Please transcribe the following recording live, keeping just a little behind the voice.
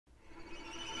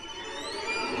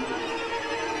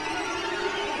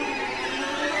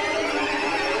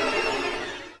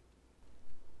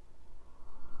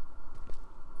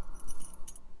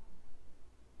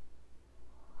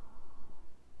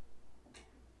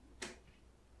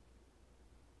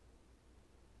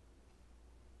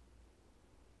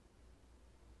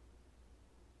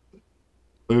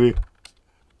Lady,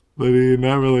 you're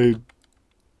not really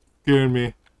scaring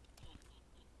me.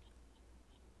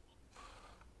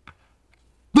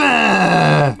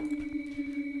 Bah!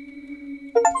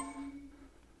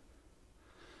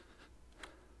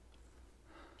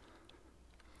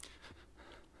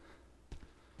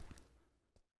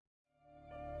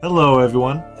 Hello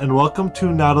everyone, and welcome to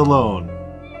Not Alone.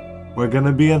 We're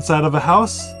gonna be inside of a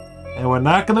house, and we're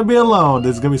not gonna be alone.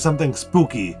 There's gonna be something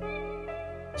spooky.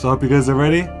 So I hope you guys are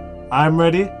ready. I'm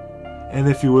ready. And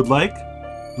if you would like,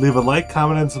 leave a like,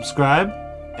 comment, and subscribe.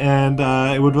 And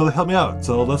it would really help me out.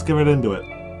 So let's get right into it.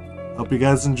 Hope you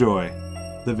guys enjoy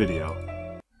the video.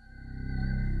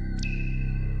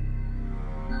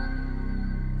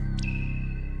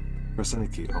 Press any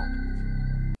key. Oh.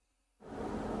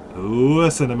 Ooh, a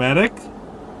cinematic.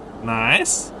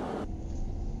 Nice.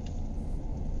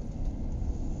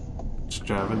 Just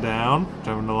driving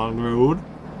along the road.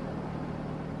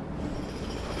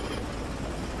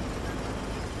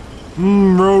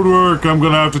 Road work. I'm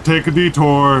gonna have to take a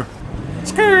detour.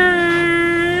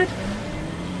 Skirt.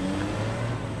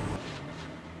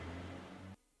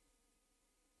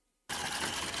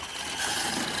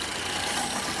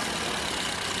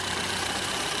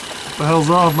 What the hell's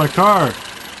wrong with my car?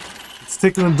 It's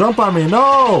taking a dump on me.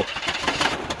 No!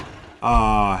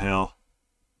 Ah, hell.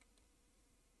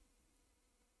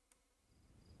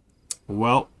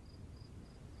 Well,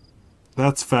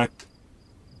 that's fact.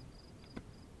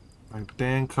 My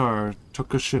dang car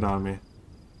took a shit on me.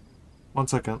 1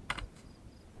 second.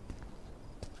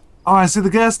 Oh, I see the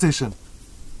gas station.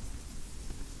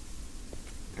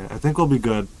 Okay, I think we'll be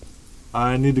good.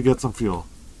 I need to get some fuel.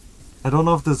 I don't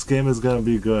know if this game is gonna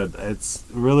be good. It's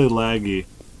really laggy.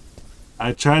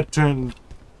 I tried to turn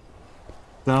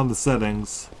down the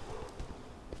settings,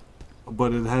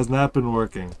 but it has not been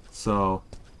working. So,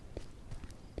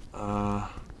 okay.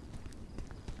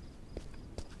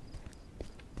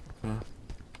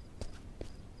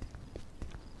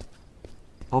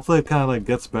 Hopefully it kind of like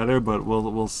gets better, but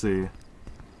we'll see.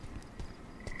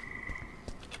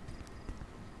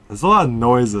 There's a lot of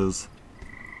noises.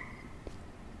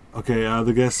 Okay,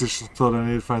 the gas station told I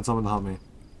need to find someone to help me.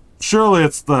 Surely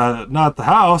it's not the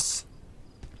house.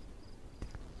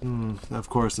 Of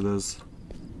course it is.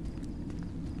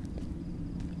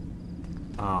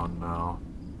 Oh no.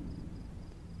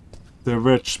 They're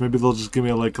rich. Maybe they'll just give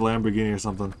me like a Lamborghini or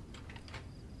something.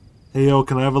 Hey yo,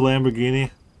 can I have a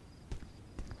Lamborghini?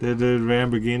 Did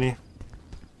Lamborghini?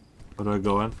 Where do I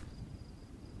go in?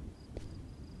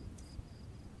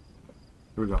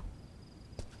 Here we go.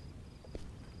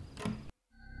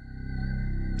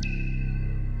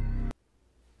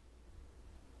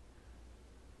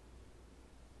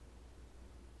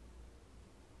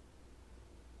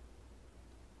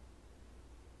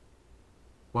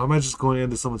 Why am I just going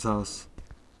into someone's house?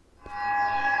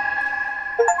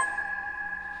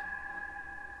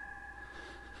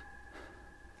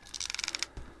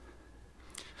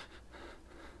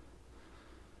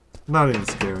 Not even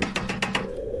scary.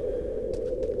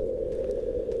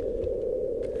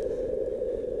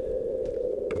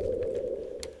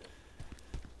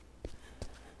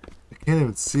 I can't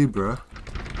even see, bruh.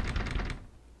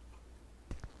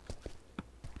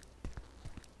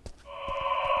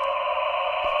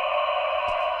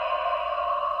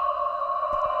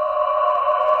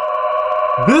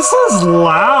 This is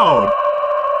loud!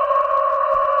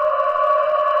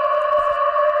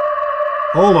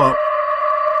 Hold up.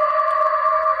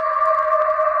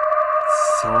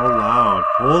 So loud.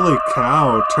 Holy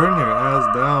cow. Turn your ass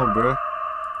down, bruh.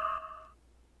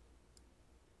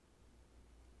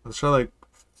 Let's try like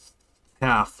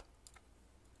half.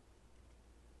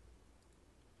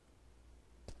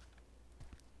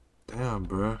 Damn,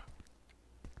 bruh.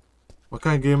 What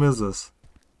kind of game is this?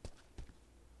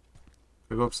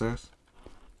 Can I go upstairs?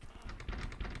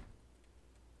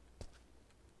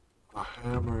 A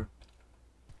hammer.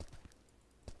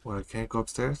 What, I can't go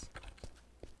upstairs?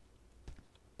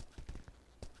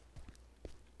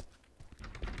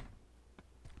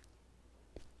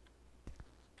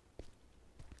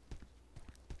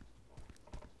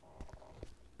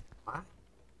 What?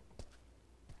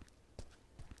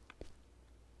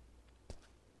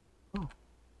 Oh. Do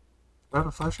I have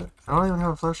a flashlight? I don't even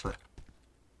have a flashlight.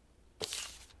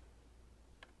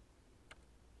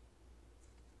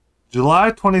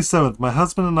 July 27th, my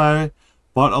husband and I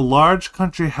bought a large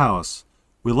country house.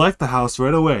 We liked the house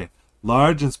right away.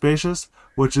 Large and spacious,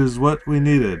 which is what we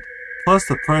needed. Plus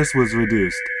the price was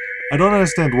reduced. I don't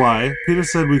understand why. Peter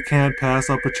said we can't pass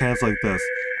up a chance like this.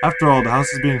 After all, the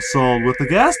house is being sold with the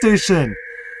gas station.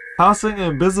 Housing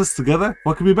and business together?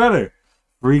 What could be better?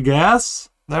 Free gas?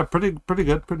 Yeah, pretty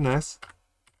good, pretty nice.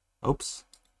 Oops.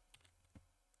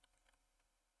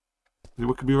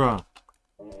 What could be wrong?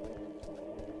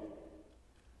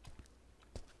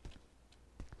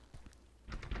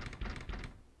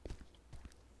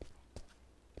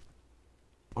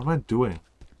 What am I doing?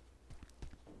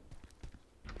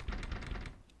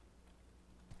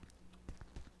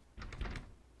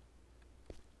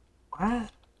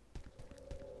 What?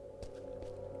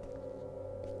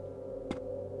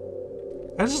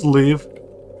 I just leave.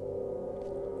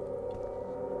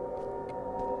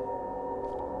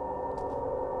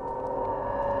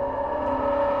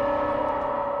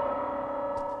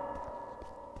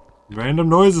 Random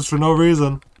noises for no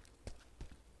reason.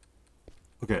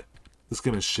 Okay, this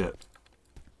game is shit.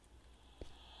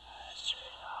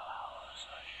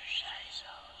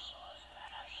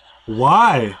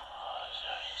 Why?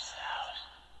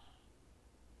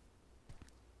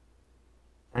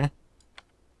 Eh?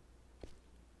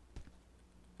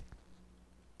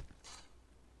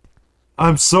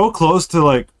 I'm so close to,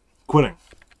 like, quitting.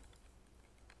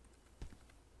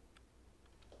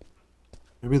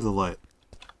 Maybe the light.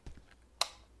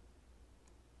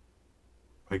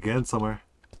 Again, somewhere.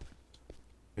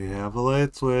 We have a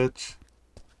light switch.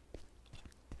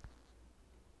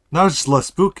 Now it's just less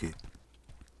spooky.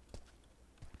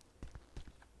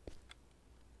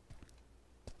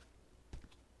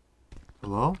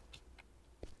 Hello?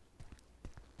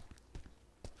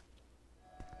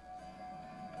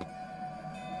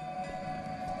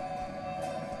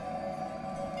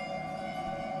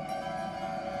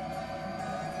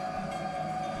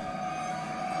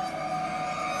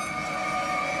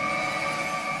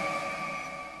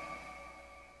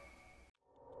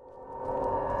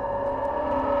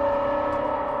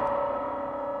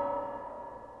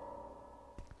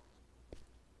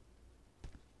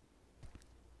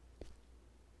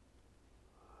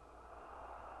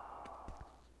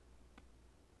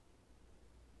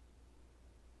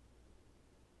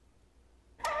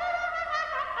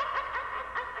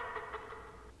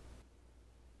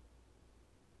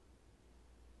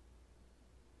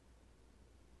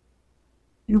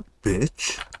 You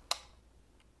bitch.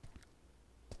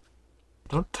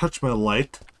 Don't touch my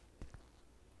light.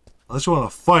 Unless you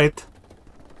want to fight.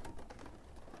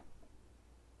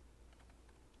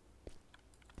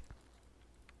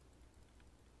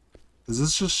 Is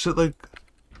this just shit like...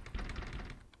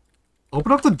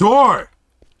 Open up the door!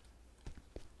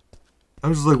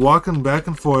 I'm just like walking back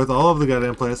and forth all over the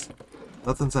goddamn place.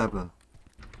 Nothing's happening.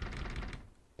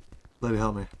 Lady,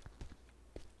 help me.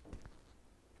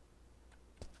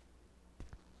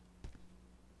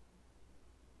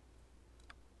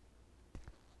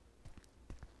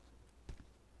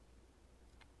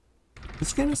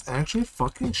 This game is actually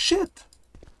fucking shit.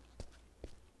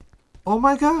 Oh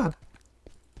my god.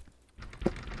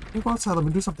 Let me go outside, let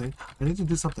me do something. I need to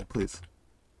do something, please.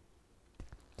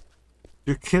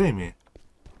 You're kidding me.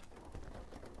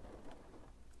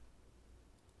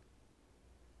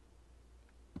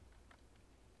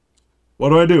 What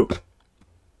do I do?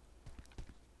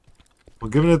 We're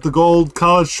giving it the gold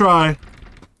college try.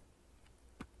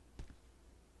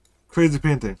 Crazy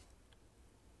painting.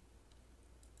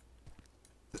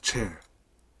 The chair.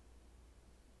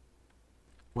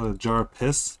 What, a jar of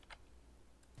piss?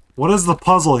 What is the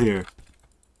puzzle here?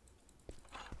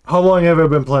 How long have I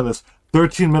been playing this?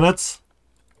 13 minutes?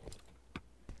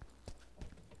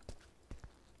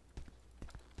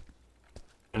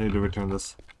 I need to return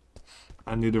this.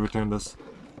 I need to return this.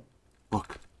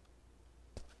 Look.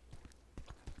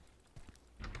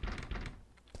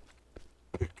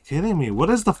 You're kidding me. What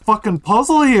is the fucking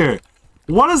puzzle here?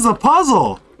 What is the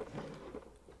puzzle?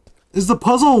 Is the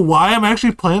puzzle why I'm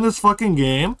actually playing this fucking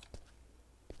game?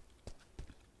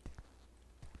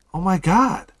 Oh my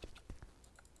god.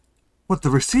 What, the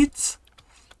receipts?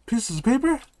 Pieces of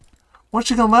paper? Why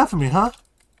you gonna laugh at me, huh?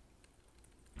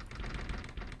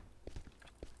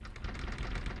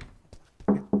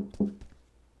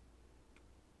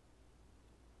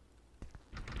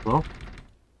 Hello?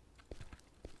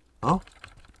 Oh?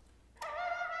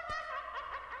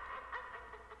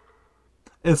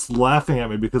 It's laughing at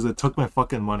me because it took my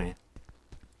fucking money.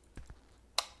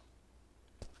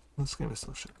 This game is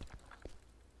so shit.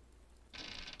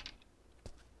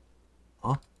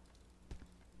 Huh?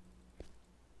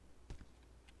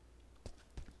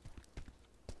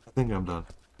 I think I'm done.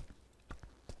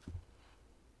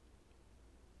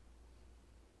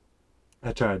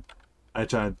 I tried. I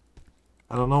tried.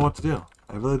 I don't know what to do.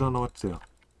 I really don't know what to do.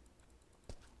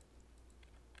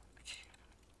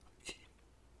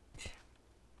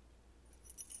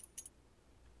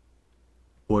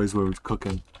 Boys, we're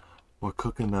cooking. We're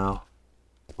cooking now.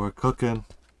 We're cooking.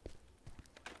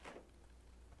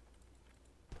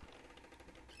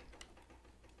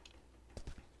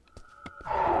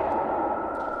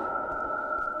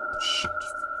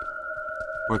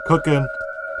 We're cooking.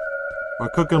 We're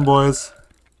cooking, boys.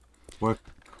 We're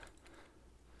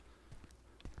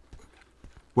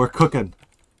cooking.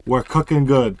 We're cooking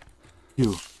good.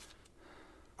 You.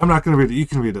 I'm not gonna read it. You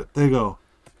can read it. There you go.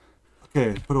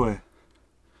 Okay, put away.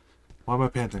 Why am I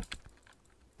panting?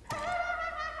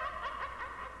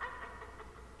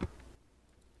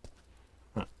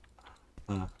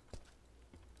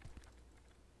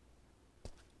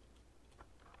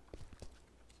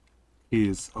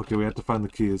 Keys. Okay, we have to find the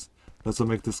keys. That's what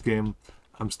make this game.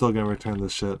 I'm still gonna return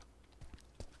this shit.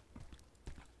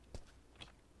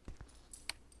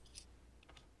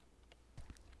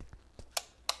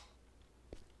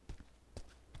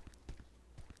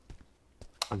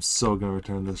 I'm so gonna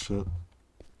return this shit.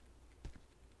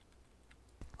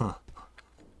 Huh.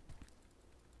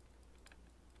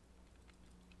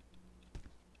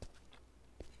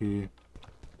 Key.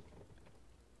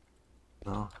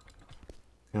 No.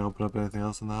 Can't open up anything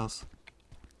else in the house.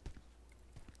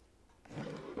 I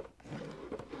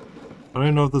don't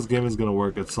even know if this game is gonna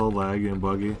work. It's so laggy and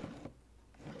buggy.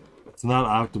 It's not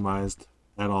optimized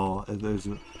at all. It is.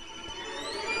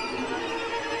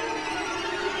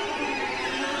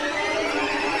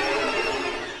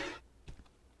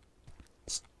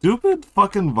 Stupid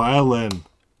fucking violin.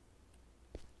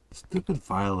 Stupid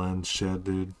violin shit,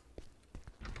 dude.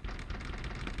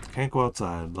 Can't go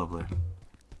outside. Lovely.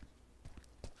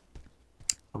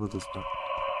 How about this one?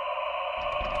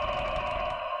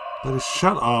 Lady,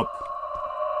 shut up.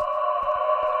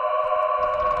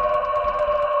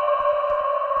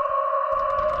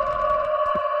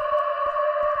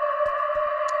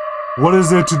 What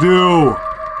is it to do?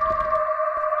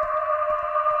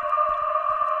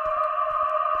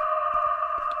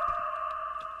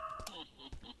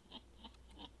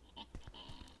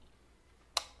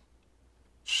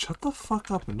 Shut the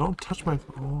fuck up and don't touch my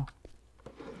phone.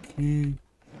 Key.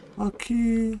 A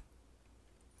key.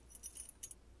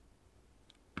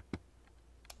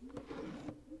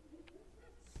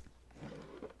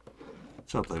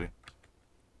 Shut up, lady.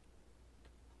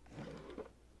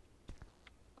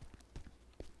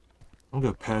 I'm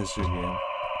gonna pass your game.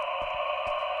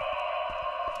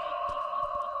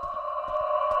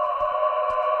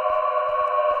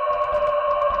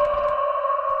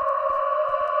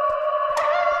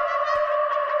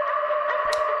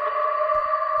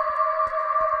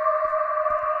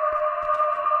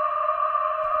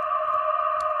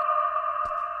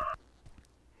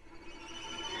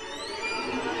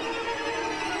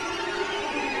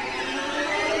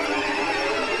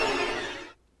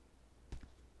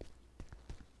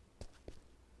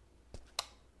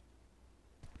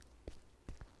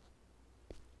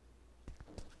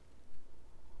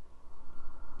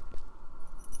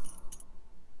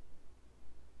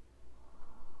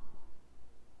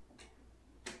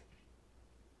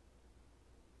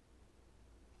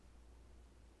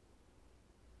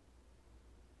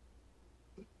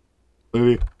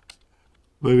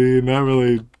 Lady, you're not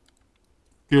really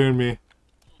scaring me.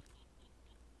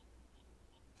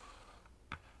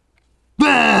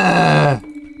 Bah!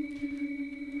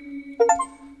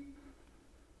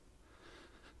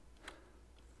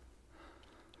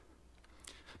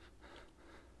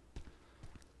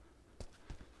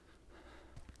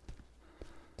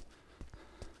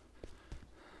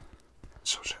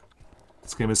 Shit.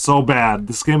 This game is so bad.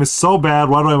 This game is so bad.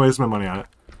 Why do I waste my money on it?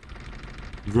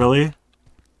 Really?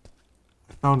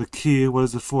 I found a key. What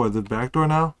is it for? The back door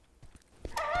now?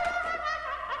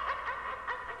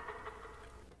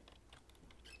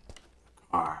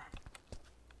 Car.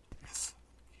 Yes.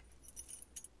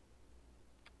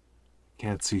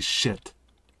 Can't see shit.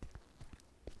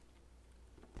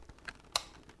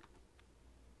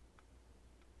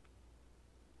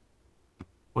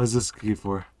 What is this key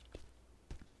for?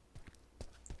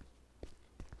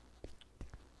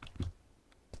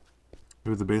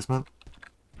 Maybe the basement?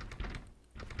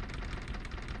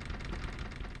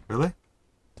 Really?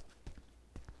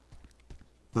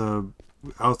 The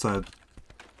outside.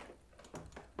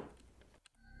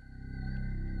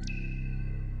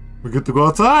 We get to go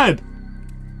outside!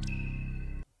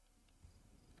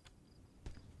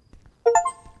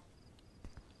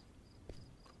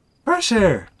 Fresh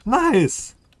air!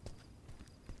 Nice!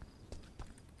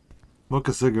 Smoke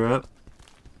a cigarette.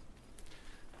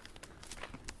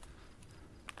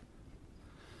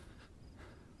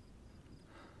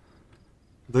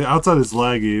 The outside is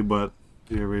laggy, but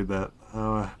you read that.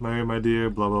 Mary, my dear,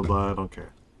 blah blah blah. I don't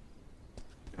care.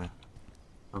 Yeah,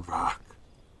 a rock.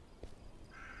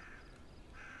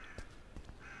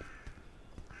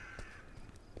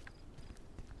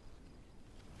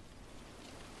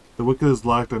 The wicket is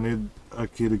locked. I need a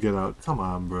key to get out. Come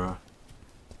on, bruh.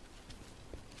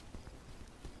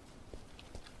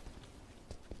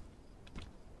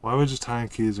 Why would you tying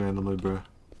keys randomly, bro?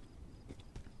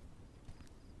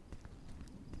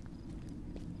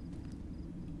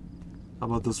 How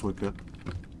about this wicket?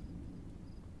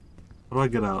 How do I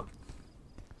get out?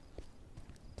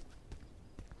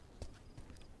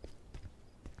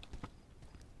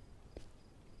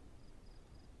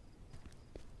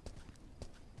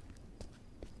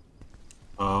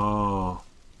 Oh.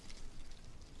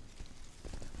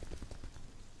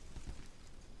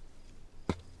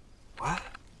 What?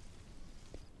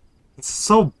 It's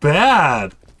so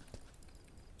bad!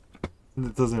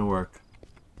 It doesn't even work.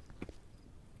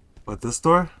 What, this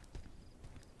door?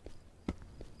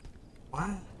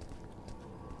 What?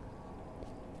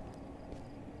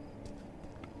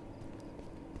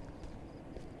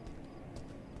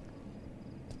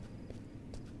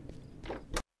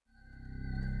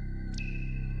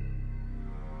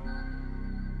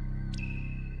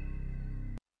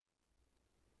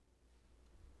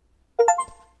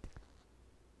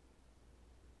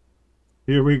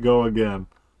 Here we go again.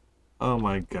 Oh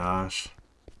my gosh.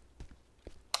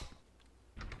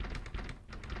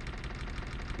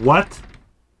 What?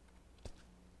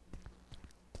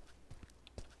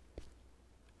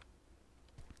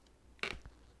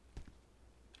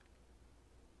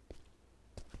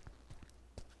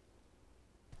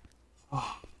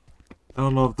 Oh, I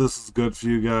don't know if this is good for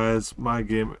you guys. My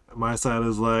side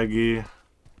is laggy.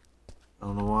 I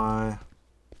don't know why.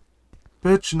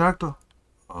 Bitch, you knocked off.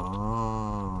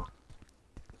 Oh.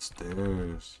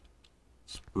 Stairs.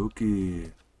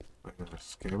 Spooky. Are you gonna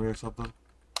scare me or something?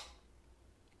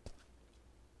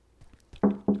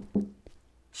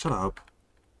 Shut up.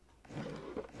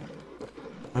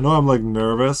 I know I'm like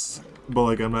nervous, but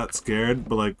like I'm not scared,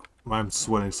 but like I'm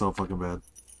sweating so fucking bad.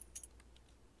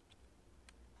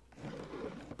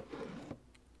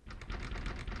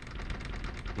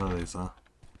 None of these, huh?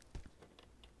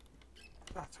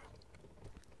 Bathroom.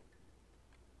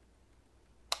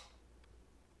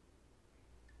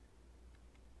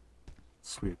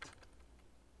 Sweet.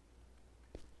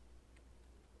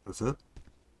 That's it?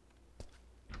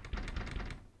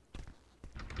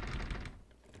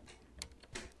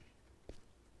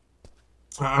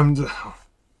 I'm just...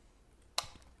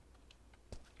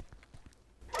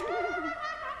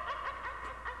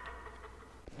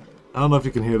 I don't know if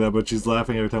you can hear that, but she's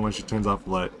laughing every time when she turns off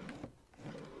the light.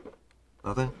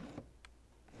 Nothing?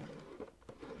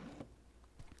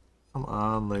 Come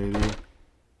on, lady.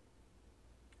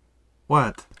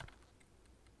 What?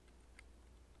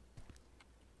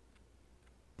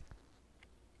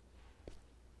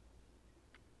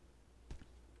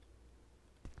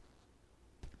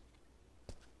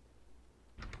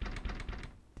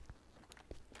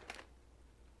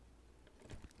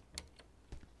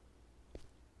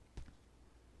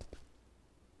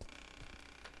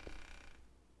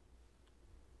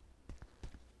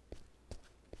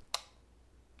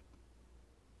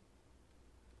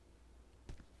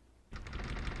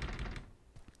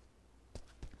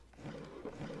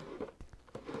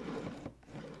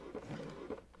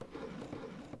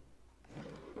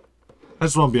 I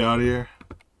just want to be out of here.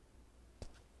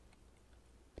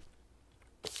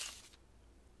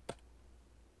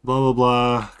 Blah blah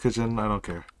blah. Kitchen, I don't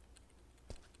care.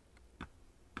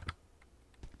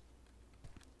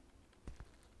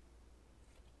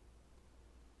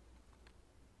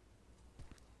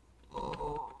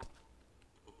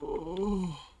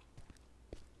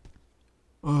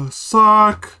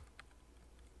 Sock!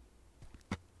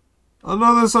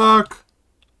 Another sock!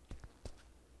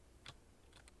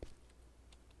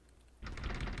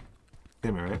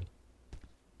 Damn it, right?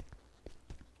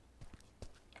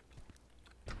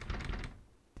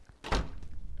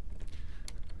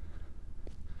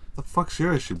 The fuck's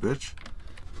your issue, bitch?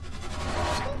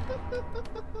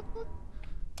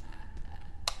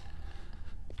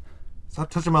 Stop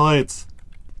touching my lights.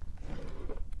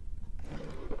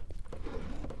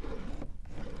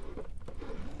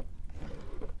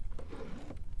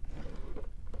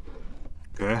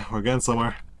 Okay, we're getting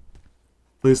somewhere.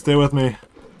 Please stay with me.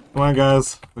 Come on,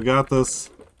 guys. We got this.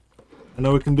 I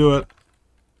know we can do it.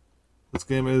 This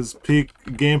game is peak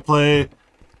gameplay.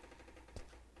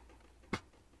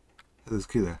 There's a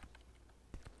key there.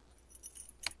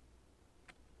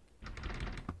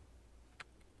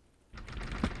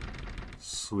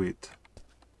 Sweet.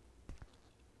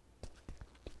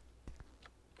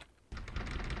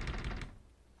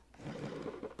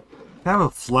 Have a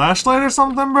flashlight or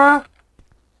something, bruh?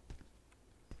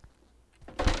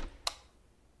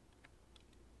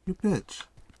 You bitch.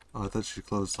 Oh, I thought she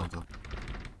closed something.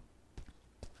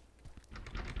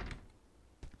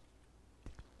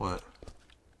 What?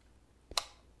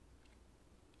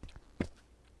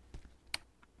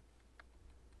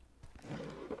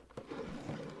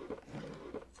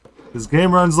 This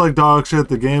game runs like dog shit.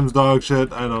 The game's dog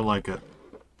shit. I don't like it.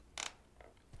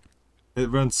 It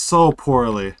runs so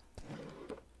poorly.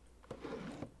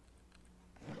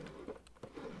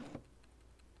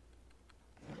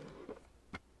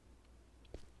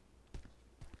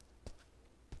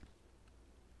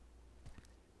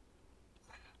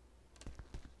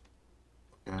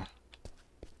 Okay.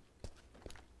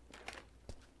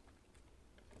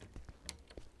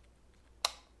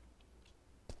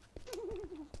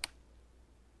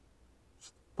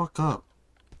 Fuck up.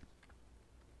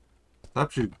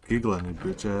 Stop you giggling, you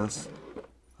bitch ass.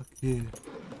 Fuck you.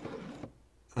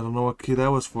 I don't know what key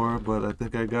that was for, but I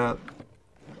think I got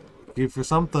a key for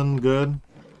something good.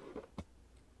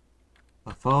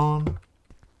 A phone.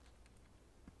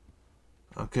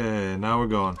 Okay, now we're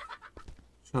going.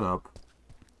 Shut up.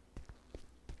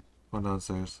 Going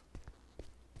downstairs.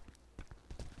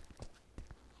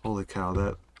 Holy cow,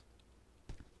 that...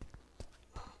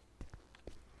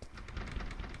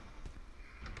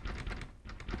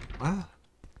 What?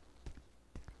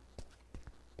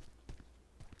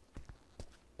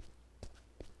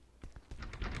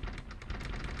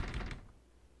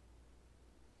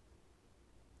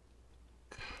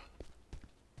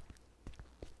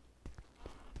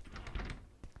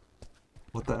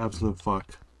 What the absolute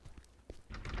fuck?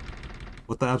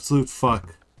 What the absolute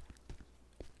fuck?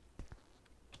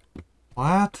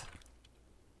 What?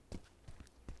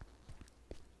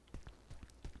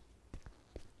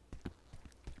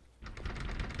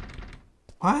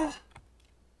 What?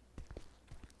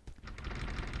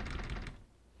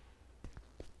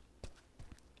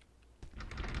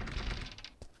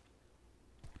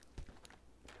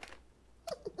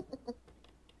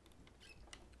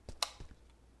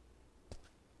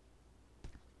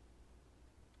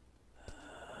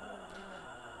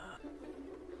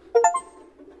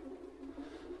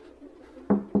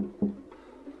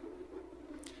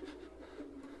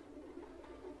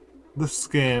 This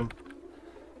game.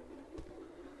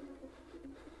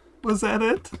 Was that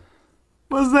it?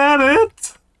 Was that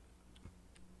it?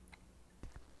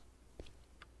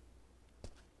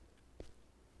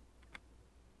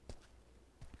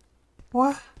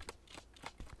 What?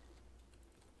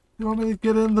 You want me to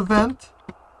get in the vent?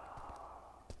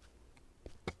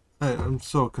 I'm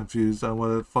so confused on what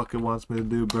the fuck it wants me to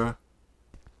do, bruh.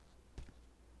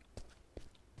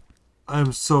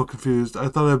 I'm so confused. I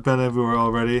thought I'd been everywhere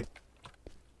already.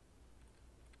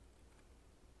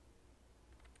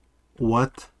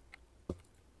 What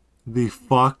the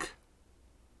fuck?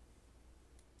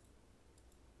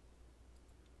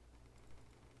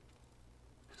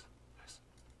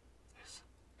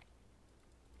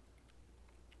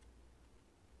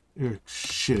 You're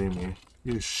shitting me.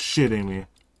 You're shitting me.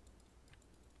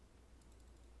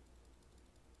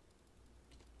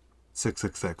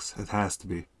 666. It has to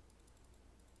be.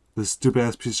 This stupid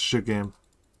ass piece of shit game.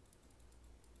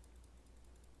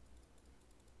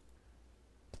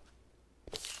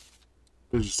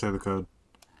 Did you say the code?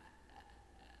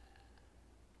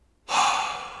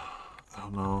 I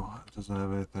don't know. It doesn't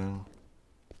have anything.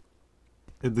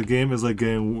 The game is like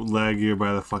getting laggier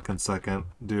by the fucking second.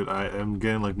 Dude, I am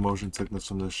getting like motion sickness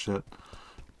from this shit.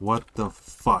 What the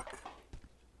fuck?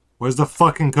 Where's the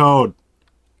fucking code?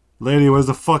 Lady, where's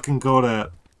the fucking code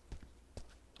at?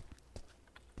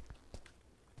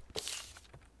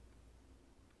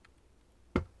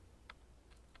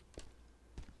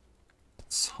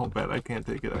 So bad, I can't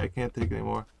take it. I can't take it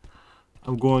anymore.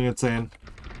 I'm going insane.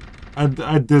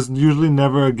 There's usually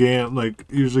never a game, like,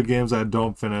 usually games I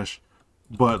don't finish.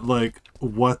 But, like,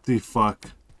 what the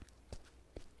fuck?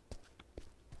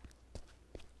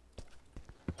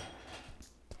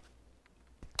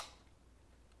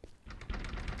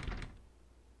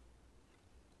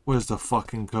 Where's the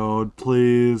fucking code,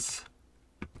 please?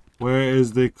 Where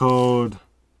is the code?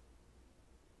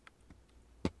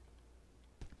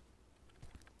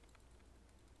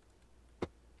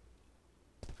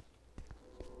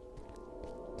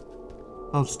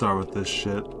 Don't start with this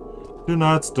shit. Do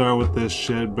not start with this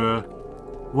shit, bruh.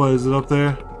 What, is it up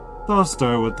there? Don't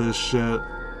start with this shit.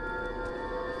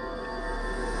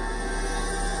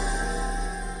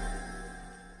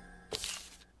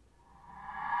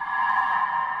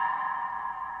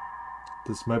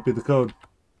 This might be the code.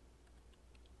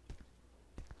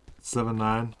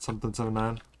 79, something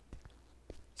 79.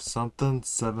 Something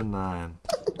 79.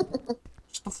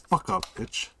 Shut the fuck up,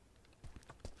 bitch.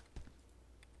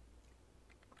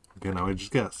 Okay, now we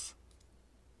just guess.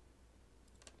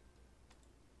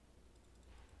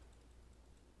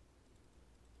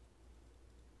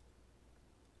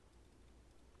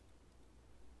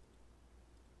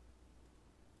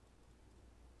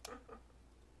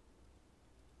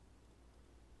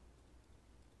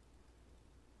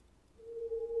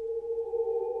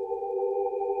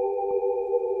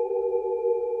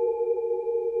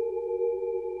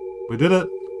 We did it.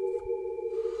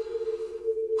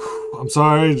 I'm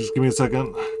sorry, just give me a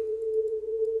second.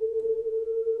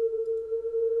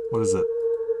 What is it?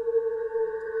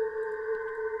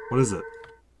 What is it?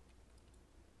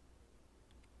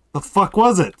 The fuck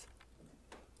was it?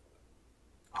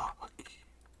 Oh, okay.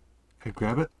 Can I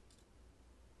grab it?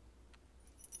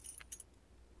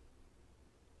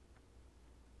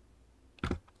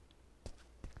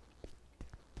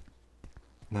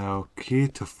 Now, key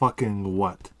to fucking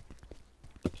what?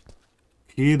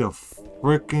 Key to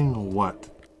fricking what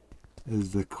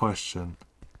is the question?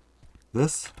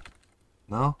 This?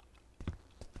 No?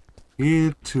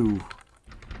 Key to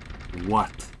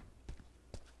what?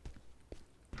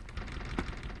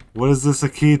 What is this a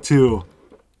key to?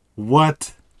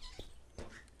 What?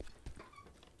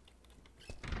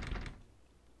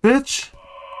 Bitch?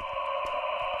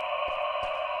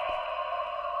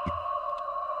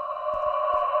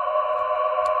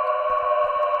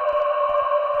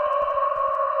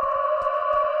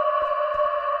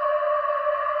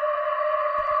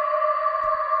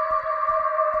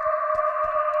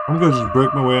 I'm gonna just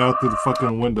break my way out through the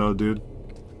fucking window, dude.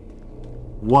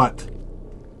 What?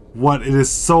 What? It is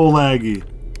so laggy.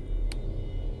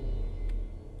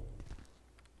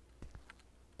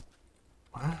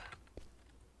 What? I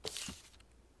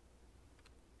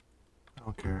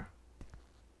don't care.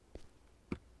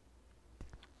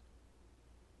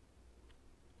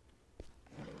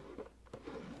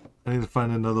 I need to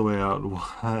find another way out.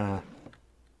 What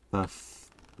the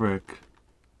frick?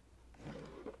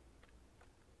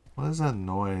 What is that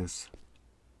noise?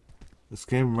 This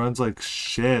game runs like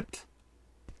shit.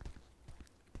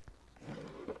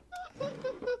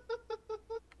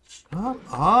 Shut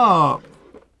up!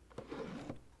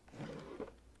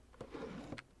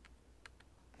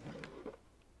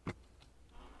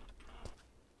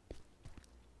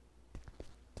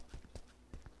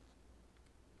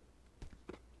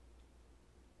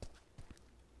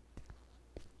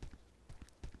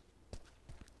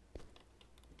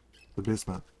 The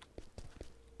basement.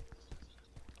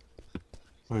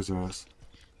 Where's her ass?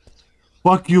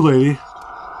 Fuck you, lady.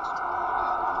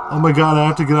 Oh my god, I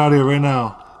have to get out of here right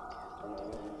now.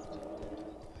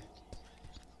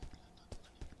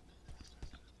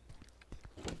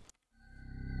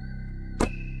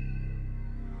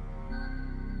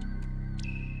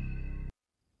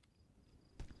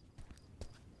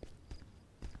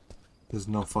 There's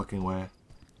no fucking way.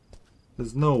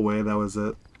 There's no way that was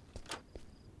it.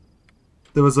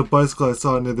 There was a bicycle I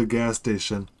saw near the gas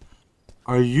station.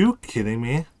 Are you kidding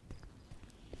me?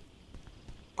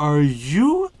 Are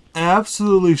you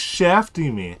absolutely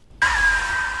shafting me?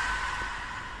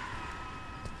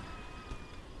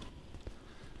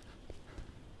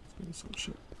 This game is so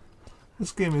shit.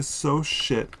 This game is so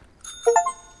shit.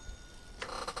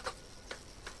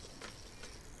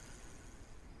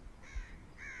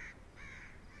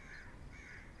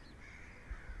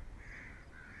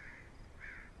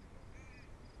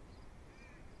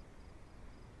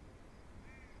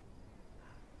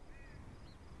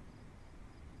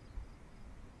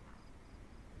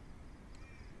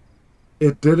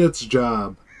 It did its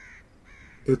job.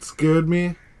 It scared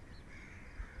me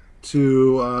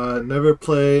to never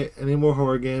play any more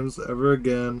horror games ever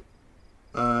again,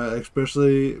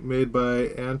 especially made by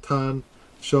Anton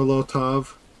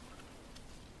Sholotov.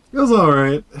 It was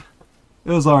alright.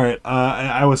 It was alright.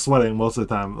 I was sweating most of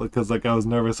the time because like I was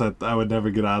nervous that I would never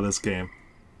get out of this game.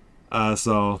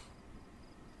 So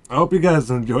I hope you guys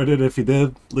enjoyed it. If you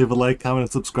did, leave a like, comment,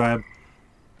 and subscribe.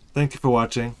 Thank you for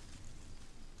watching.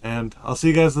 And I'll see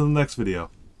you guys in the next video.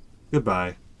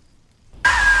 Goodbye.